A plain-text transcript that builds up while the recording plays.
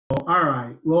All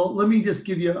right. Well, let me just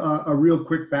give you a real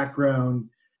quick background.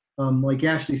 Like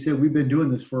Ashley said, we've been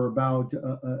doing this for about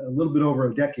a little bit over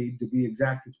a decade to be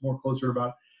exact. It's more closer to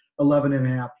about 11 and a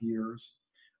half years.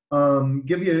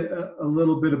 Give you a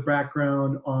little bit of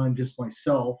background on just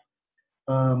myself.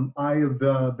 I have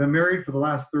been married for the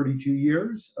last 32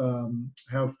 years,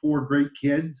 have four great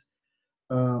kids.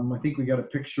 I think we got a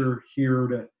picture here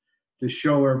to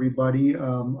show everybody.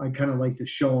 I kind of like to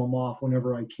show them off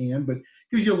whenever I can, but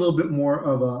gives you a little bit more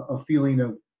of a feeling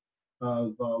of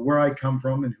where I come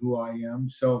from and who I am.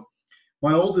 So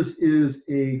my oldest is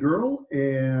a girl,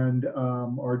 and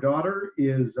our daughter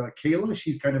is Kayla.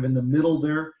 She's kind of in the middle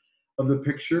there of the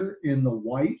picture in the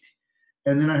white.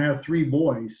 And then I have three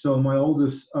boys. So my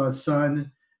oldest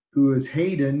son, who is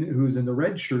Hayden, who's in the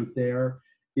red shirt there,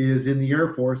 is in the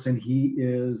Air Force, and he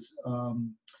is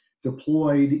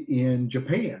deployed in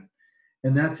Japan.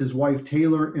 And that's his wife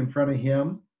Taylor in front of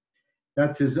him.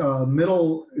 That's his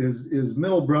middle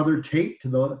brother Tate to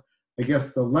the, I guess,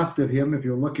 the left of him if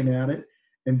you're looking at it.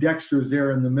 And Dexter's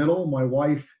there in the middle. My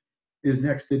wife is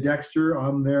next to Dexter.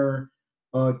 I'm there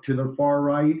to the far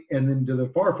right, and then to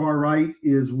the far right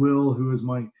is Will, who is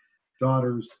my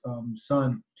daughter's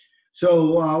son.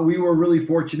 So we were really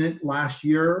fortunate last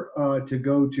year to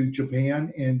go to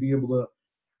Japan and be able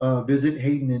to visit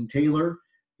Hayden and Taylor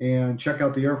and check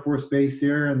out the Air Force Base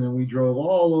there. And then we drove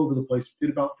all over the place. We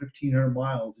did about 1,500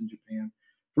 miles in Japan.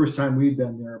 First time we'd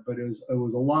been there, but it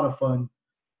was a lot of fun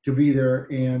to be there.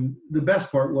 And the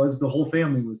best part was the whole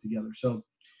family was together. So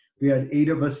we had 8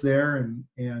 of us there,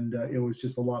 and it was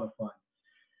just a lot of fun.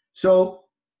 So,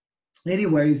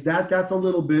 anyways, that's a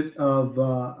little bit of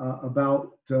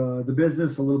about the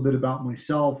business, a little bit about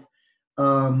myself.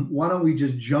 Why don't we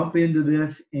just jump into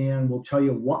this, and we'll tell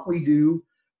you what we do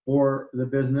for the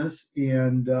business,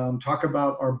 and talk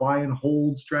about our buy and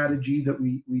hold strategy that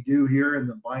we do here in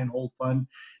the buy and hold fund,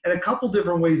 and a couple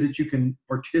different ways that you can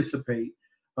participate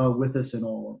with us in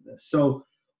all of this. So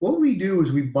what we do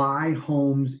is we buy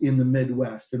homes in the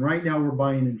Midwest, and right now we're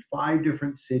buying in 5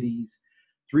 different cities,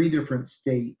 3 different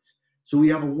states. So we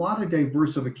have a lot of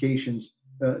diversifications,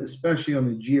 especially on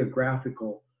the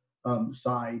geographical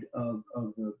side of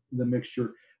the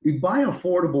mixture. We buy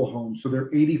affordable homes, so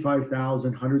they're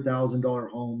 $85,000, $100,000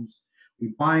 homes.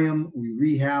 We buy them, we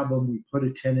rehab them, we put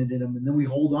a tenant in them, and then we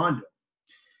hold on to them.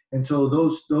 And so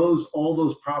all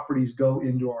those properties go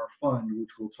into our fund, which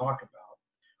we'll talk about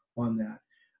on that.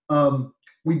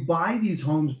 We buy these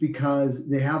homes because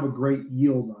they have a great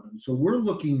yield on them. So we're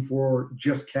looking for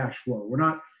just cash flow. We're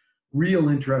not real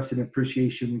interested in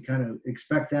appreciation. We kind of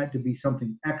expect that to be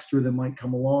something extra that might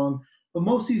come along. But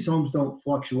most of these homes don't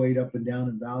fluctuate up and down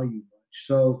in value much.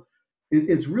 So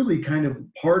it's really kind of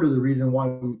part of the reason why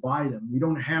we buy them. We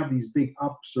don't have these big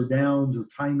ups or downs or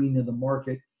timing of the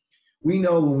market. We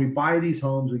know when we buy these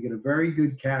homes, we get a very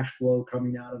good cash flow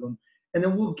coming out of them. And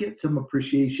then we'll get some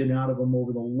appreciation out of them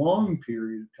over the long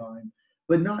period of time,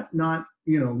 but not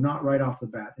right off the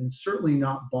bat, and certainly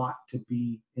not bought to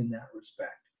be in that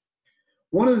respect.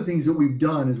 One of the things that we've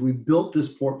done is we've built this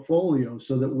portfolio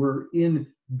so that we're in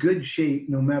good shape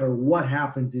no matter what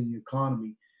happens in the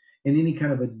economy, and any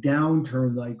kind of a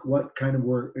downturn like what kind of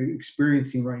we're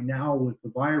experiencing right now with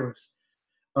the virus.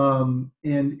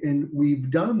 And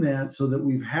we've done that so that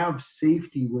we have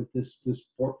safety with this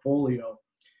portfolio.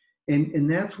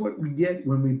 And that's what we get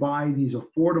when we buy these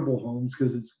affordable homes,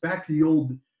 because it's back to the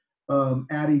old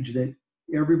adage that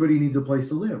everybody needs a place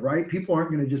to live, right? People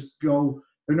aren't going to just go,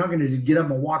 they're not going to just get up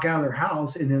and walk out of their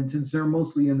house. And then since they're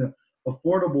mostly in the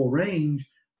affordable range,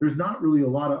 there's not really a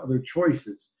lot of other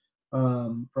choices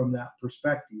from that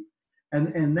perspective.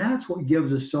 And that's what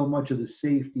gives us so much of the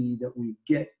safety that we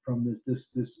get from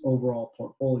this overall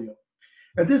portfolio.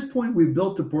 At this point, we've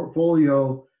built a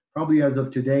portfolio. Probably as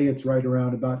of today, it's right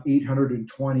around about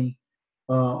 820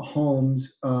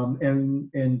 homes.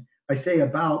 And I say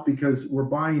about because we're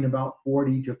buying about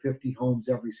 40 to 50 homes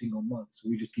every single month. So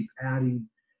we just keep adding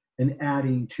and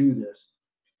adding to this.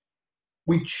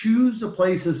 We choose the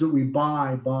places that we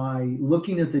buy by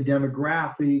looking at the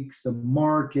demographics, the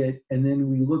market, and then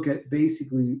we look at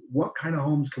basically what kind of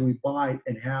homes can we buy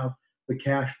and have the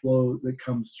cash flow that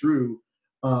comes through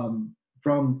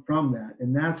from that.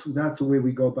 And that's the way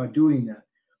we go about doing that.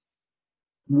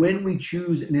 When we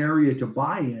choose an area to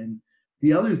buy in,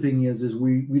 the other thing is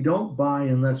we don't buy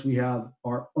unless we have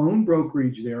our own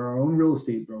brokerage there, our own real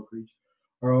estate brokerage,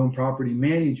 our own property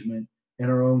management, and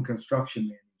our own construction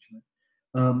management.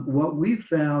 What we've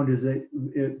found is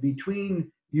that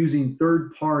between using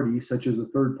third parties, such as a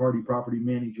third party property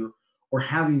manager, or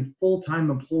having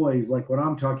full-time employees like what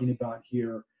I'm talking about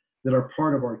here that are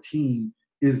part of our team,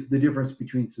 is the difference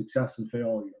between success and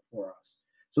failure for us.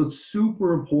 So it's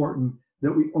super important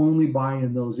that we only buy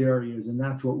in those areas, and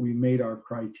that's what we made our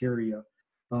criteria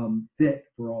fit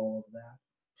for all of that.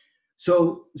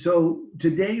 So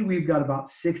today we've got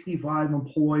about 65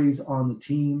 employees on the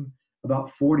team.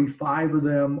 About 45 of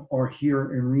them are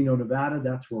here in Reno, Nevada.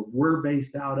 That's where we're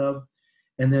based out of.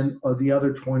 And then the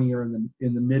other 20 are in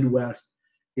the Midwest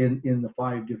in the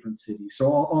 5 different cities.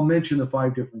 So I'll mention the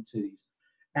 5 different cities: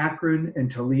 Akron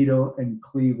and Toledo and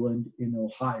Cleveland in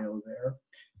Ohio there,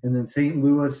 and then St.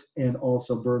 Louis and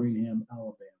also Birmingham,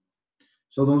 Alabama.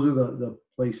 So those are the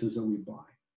places that we buy.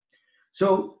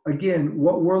 So again,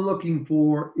 what we're looking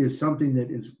for is something that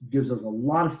gives us a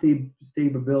lot of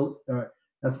stability.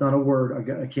 That's not a word.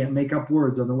 I can't make up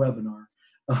words on the webinar.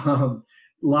 A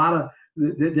lot of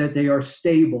that they are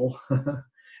stable,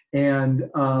 and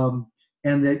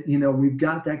that we've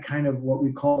got that kind of what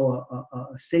we call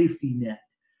a safety net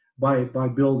by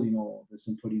building all of this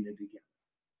and putting it together.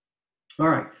 All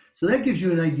right, so that gives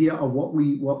you an idea of what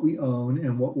we own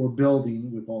and what we're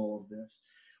building with all of this.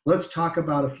 Let's talk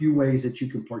about a few ways that you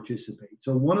can participate.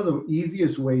 So one of the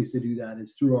easiest ways to do that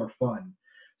is through our fund.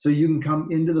 So you can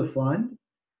come into the fund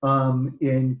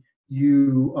and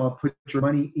you put your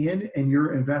money in, and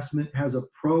your investment has a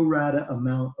pro rata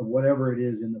amount of whatever it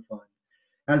is in the fund.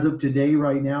 As of today,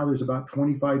 right now, there's about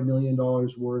 $25 million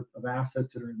worth of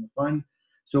assets that are in the fund.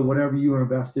 So whatever you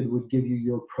invested would give you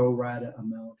your pro rata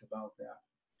amount about that.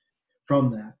 From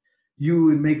that, you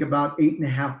would make about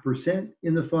 8.5%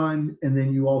 in the fund, and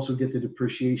then you also get the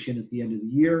depreciation at the end of the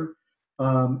year.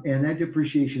 And that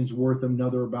depreciation is worth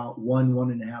another about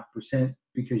 1.5%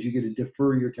 because you get to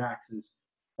defer your taxes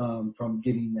from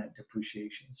getting that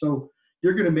depreciation. So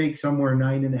you're going to make somewhere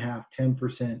 9.5%,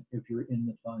 10% if you're in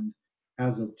the fund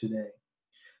as of today.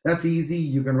 That's easy.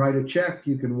 You can write a check.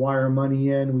 You can wire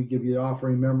money in. We give you the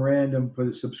offering memorandum, put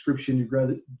a subscription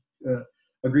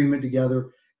agreement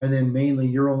together. And then mainly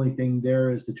your only thing there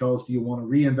is to tell us, do you want to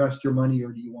reinvest your money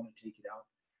or do you want to take it out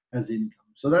as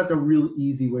income? So that's a real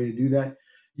easy way to do that.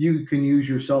 You can use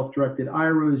your self-directed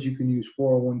IRAs. You can use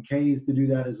 401ks to do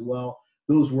that as well.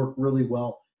 Those work really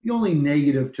well. The only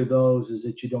negative to those is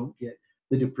that you don't get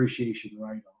the depreciation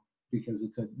write-off because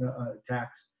it's a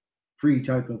tax-free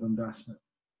type of investment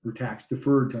or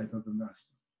tax-deferred type of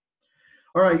investment.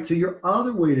 All right, so your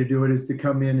other way to do it is to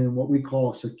come in what we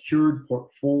call a secured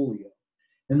portfolio.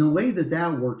 And the way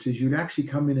that works is you'd actually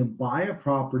come in and buy a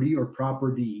property or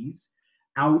properties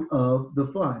out of the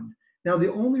fund. Now,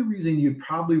 the only reason you'd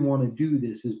probably want to do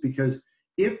this is because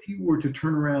if you were to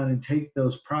turn around and take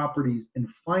those properties and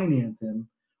finance them,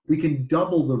 we can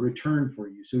double the return for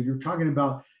you. So you're talking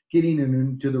about getting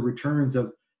into the returns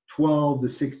of 12 to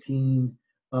 16%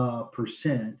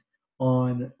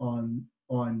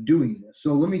 on doing this.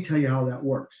 So let me tell you how that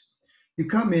works. You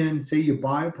come in, say you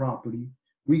buy a property,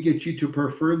 we get you to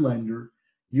preferred lender.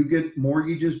 You get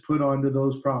mortgages put onto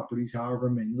those properties, however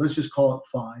many. Let's just call it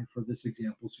 5 for this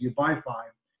example. So you buy 5.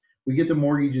 We get the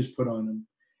mortgages put on them.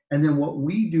 And then what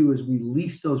we do is we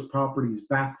lease those properties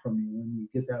back from you when we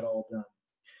get that all done.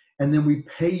 And then we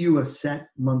pay you a set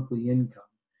monthly income.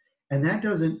 And that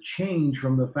doesn't change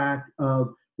from the fact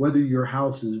of whether your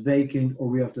house is vacant or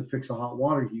we have to fix a hot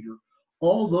water heater.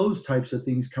 All those types of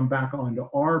things come back onto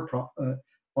our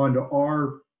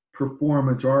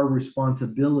performance, our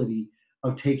responsibility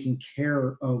of taking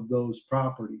care of those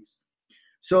properties.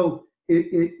 So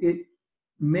it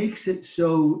makes it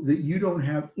so that you don't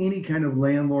have any kind of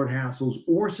landlord hassles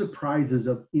or surprises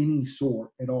of any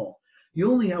sort at all.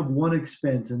 You only have one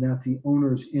expense, and that's the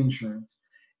owner's insurance.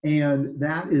 And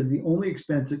that is the only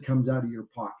expense that comes out of your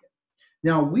pocket.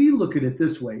 Now, we look at it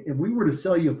this way. If we were to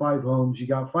sell you 5 homes, you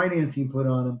got financing put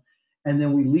on them, and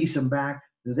then we lease them back,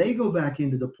 they go back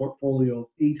into the portfolio of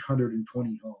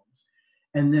 820 homes.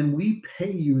 And then we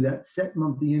pay you that set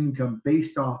monthly income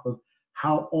based off of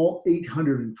how all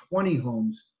 820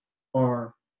 homes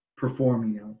are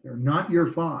performing out there, not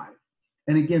your 5.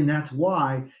 And again, that's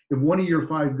why if one of your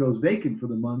 5 goes vacant for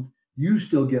the month, you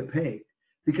still get paid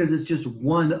because it's just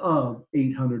one of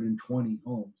 820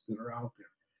 homes that are out there.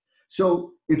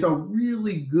 So it's a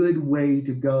really good way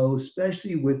to go,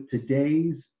 especially with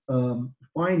today's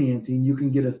financing. You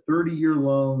can get a 30-year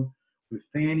loan with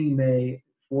Fannie Mae,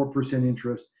 4%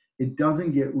 interest. It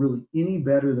doesn't get really any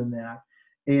better than that.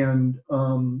 And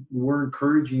we're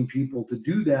encouraging people to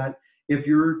do that if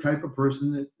you're a type of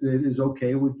person that is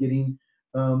okay with getting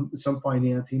some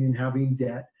financing and having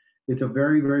debt. It's a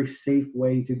very, very safe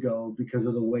way to go because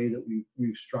of the way that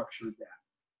we've structured that.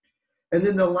 And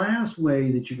then the last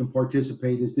way that you can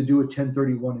participate is to do a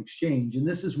 1031 exchange. And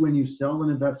this is when you sell an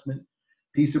investment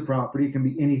piece of property. It can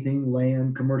be anything,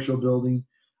 land, commercial building,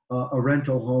 a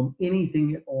rental home,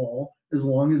 anything at all, as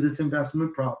long as it's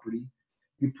investment property.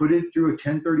 You put it through a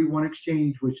 1031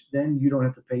 exchange, which then you don't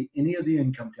have to pay any of the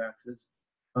income taxes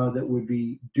that would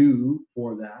be due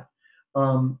for that.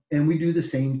 And we do the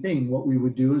same thing. What we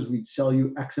would do is we'd sell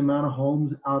you X amount of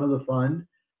homes out of the fund.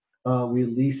 We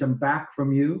lease them back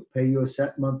from you, pay you a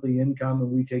set monthly income,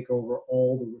 and we take over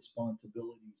all the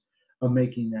responsibilities of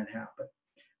making that happen.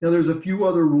 Now, there's a few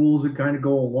other rules that kind of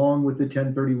go along with the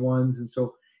 1031s. And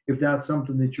so if that's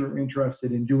something that you're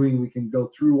interested in doing, we can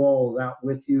go through all of that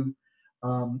with you.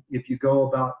 If you go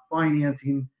about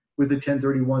financing with the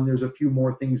 1031, there's a few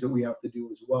more things that we have to do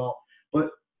as well.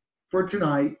 But for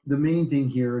tonight, the main thing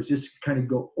here is just kind of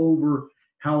go over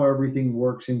how everything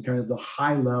works in kind of the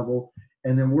high level.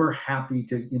 And then we're happy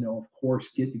to, of course,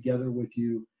 get together with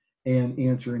you and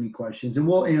answer any questions. And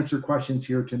we'll answer questions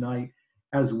here tonight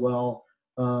as well,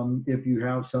 if you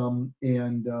have some,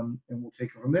 and we'll take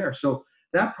it from there. So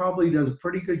that probably does a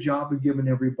pretty good job of giving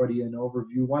everybody an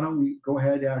overview. Why don't we go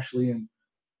ahead, Ashley, and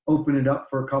open it up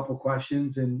for a couple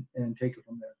questions and take it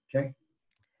from there, okay?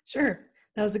 Sure.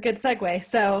 That was a good segue.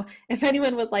 So if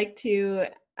anyone would like to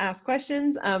ask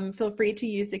questions, feel free to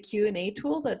use the Q&A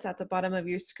tool that's at the bottom of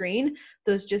your screen.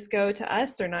 Those just go to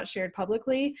us. They're not shared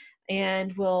publicly,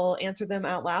 and we'll answer them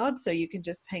out loud, so you can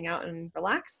just hang out and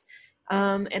relax.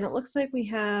 And it looks like we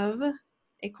have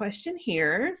a question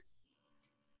here.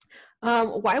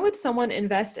 Why would someone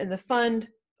invest in the fund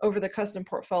over the custom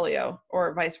portfolio,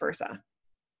 or vice versa?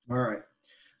 All right.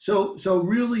 So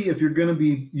really, if you're going to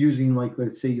be using, like,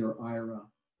 let's say your IRA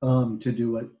to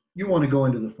do it, you want to go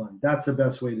into the fund. That's the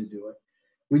best way to do it.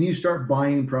 When you start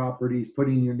buying properties,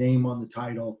 putting your name on the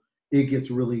title, it gets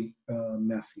really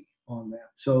messy on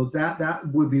that. So that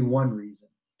would be one reason.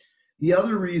 The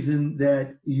other reason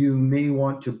that you may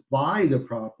want to buy the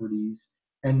properties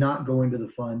and not go into the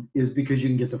fund is because you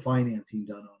can get the financing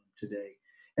done on them today.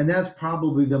 And that's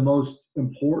probably the most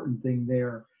important thing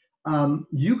there.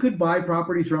 You could buy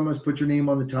properties from us, put your name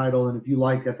on the title, and if you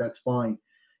like that, that's fine.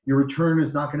 Your return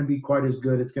is not going to be quite as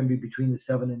good. It's going to be between the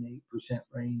 7 and 8%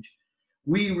 range.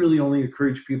 We really only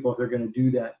encourage people, if they're going to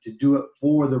do that, to do it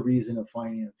for the reason of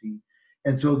financing.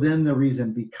 And so then the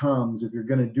reason becomes, if you're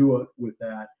going to do it with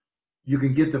that, you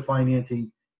can get the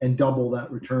financing and double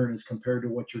that return as compared to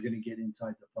what you're going to get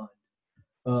inside the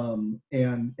fund.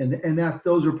 And that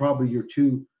those are probably your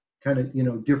two kind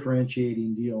of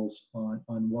differentiating deals on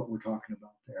what we're talking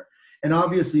about there. And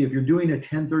obviously, if you're doing a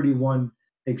 1031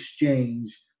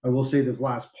 exchange, I will say this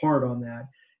last part on that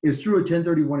is through a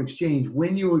 1031 exchange.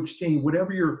 When you exchange,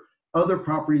 whatever your other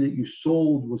property that you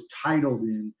sold was titled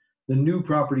in, the new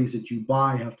properties that you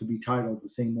buy have to be titled the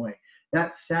same way.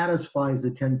 That satisfies the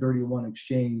 1031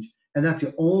 exchange, and that's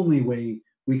the only way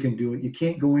we can do it. You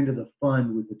can't go into the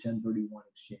fund with the 1031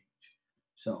 exchange.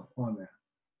 So on that.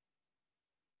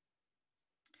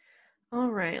 All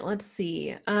right, let's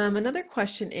see. Another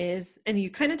question is, and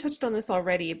you kind of touched on this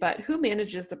already, but who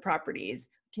manages the properties?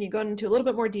 Can you go into a little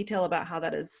bit more detail about how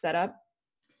that is set up?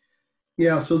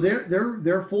 Yeah, so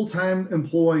they're full-time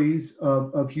employees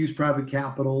of Hughes Private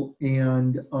Capital,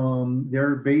 and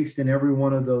they're based in every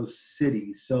one of those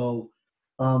cities. So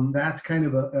that's kind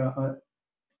of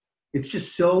it's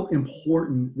just so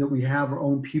important that we have our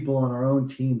own people on our own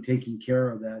team taking care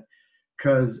of that.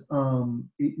 Because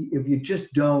if you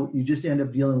just don't, you just end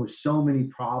up dealing with so many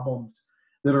problems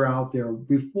that are out there.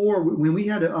 Before, when we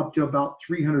had up to about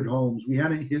 300 homes, we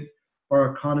hadn't hit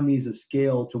our economies of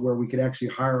scale to where we could actually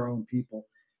hire our own people.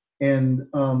 And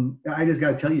I just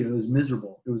got to tell you, it was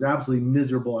miserable. It was absolutely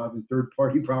miserable having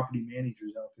third-party property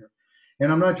managers out there.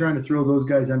 And I'm not trying to throw those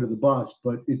guys under the bus,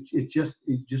 but it's just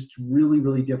really,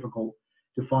 really difficult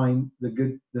to find the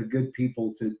good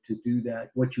people to do that,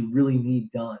 what you really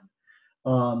need done.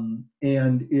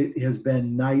 And it has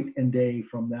been night and day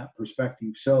from that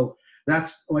perspective. So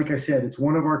that's, like I said, it's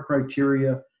one of our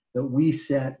criteria that we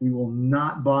set. We will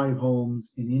not buy homes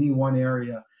in any one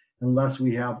area unless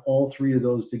we have all three of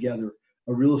those together: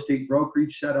 a real estate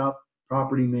brokerage setup,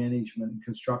 property management, and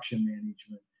construction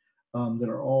management, that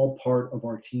are all part of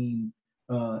our team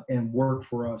and work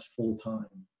for us full time.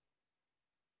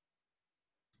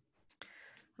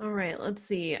 All right, let's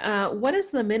see. What is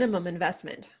the minimum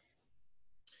investment?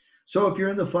 So if you're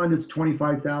in the fund, it's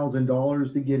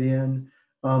 $25,000 to get in.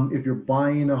 If you're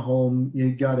buying a home,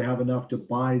 you got to have enough to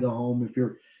buy the home. If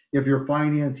you're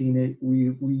financing it,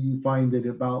 we find that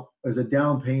about as a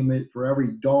down payment for every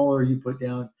dollar you put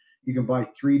down, you can buy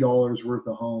 $3 worth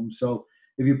of home. So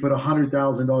if you put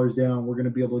 $100,000 down, we're going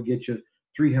to be able to get you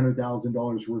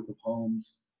 $300,000 worth of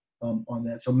homes on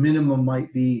that. So minimum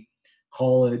might be,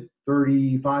 call it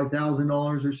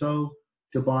 $35,000 or so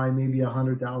to buy maybe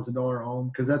 $100,000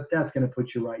 home, because that's going to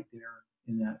put you right there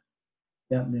in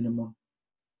that minimum.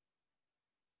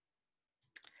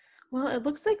 Well, it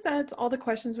looks like that's all the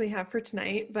questions we have for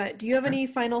tonight, but do you have any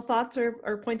final thoughts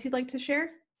or points you'd like to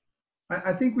share?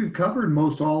 I think we've covered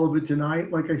most all of it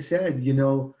tonight. Like I said, we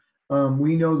know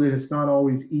that it's not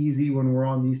always easy when we're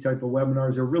on these type of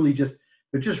webinars.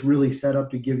 They're just really set up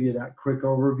to give you that quick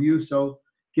overview. So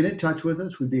get in touch with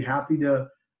us. We'd be happy to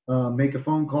make a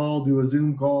phone call, do a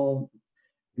Zoom call.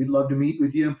 We'd love to meet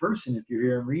with you in person. If you're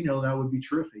here in Reno, that would be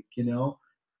terrific.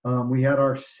 We had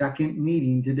our second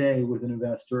meeting today with an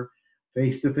investor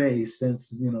face to face since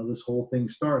this whole thing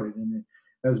started, and it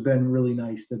has been really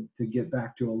nice to get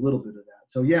back to a little bit of that.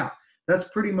 So yeah, that's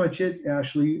pretty much it,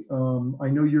 Ashley. I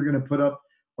know you're going to put up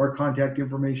our contact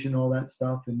information, all that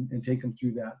stuff, and take them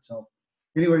through that. So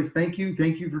anyways, thank you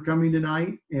for coming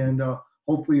tonight, and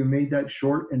hopefully you made that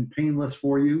short and painless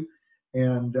for you,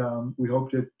 and we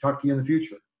hope to talk to you in the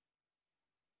future.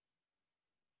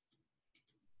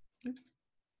 Oops.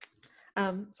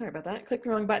 Sorry about that. Click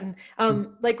the wrong button.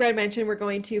 Like Greg mentioned, we're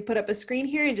going to put up a screen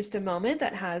here in just a moment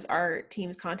that has our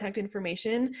team's contact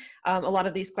information. A lot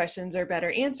of these questions are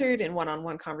better answered in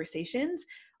one-on-one conversations.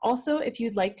 Also, if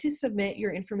you'd like to submit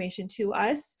your information to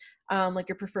us, like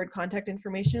your preferred contact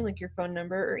information, like your phone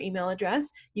number or email address,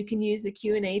 you can use the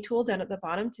Q&A tool down at the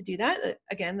bottom to do that.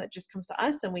 Again, that just comes to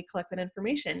us and we collect that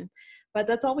information. But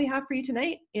that's all we have for you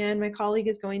tonight. And my colleague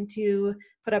is going to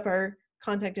put up our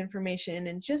contact information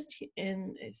in just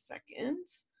in a second.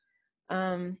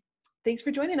 Thanks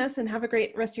for joining us and have a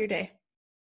great rest of your day.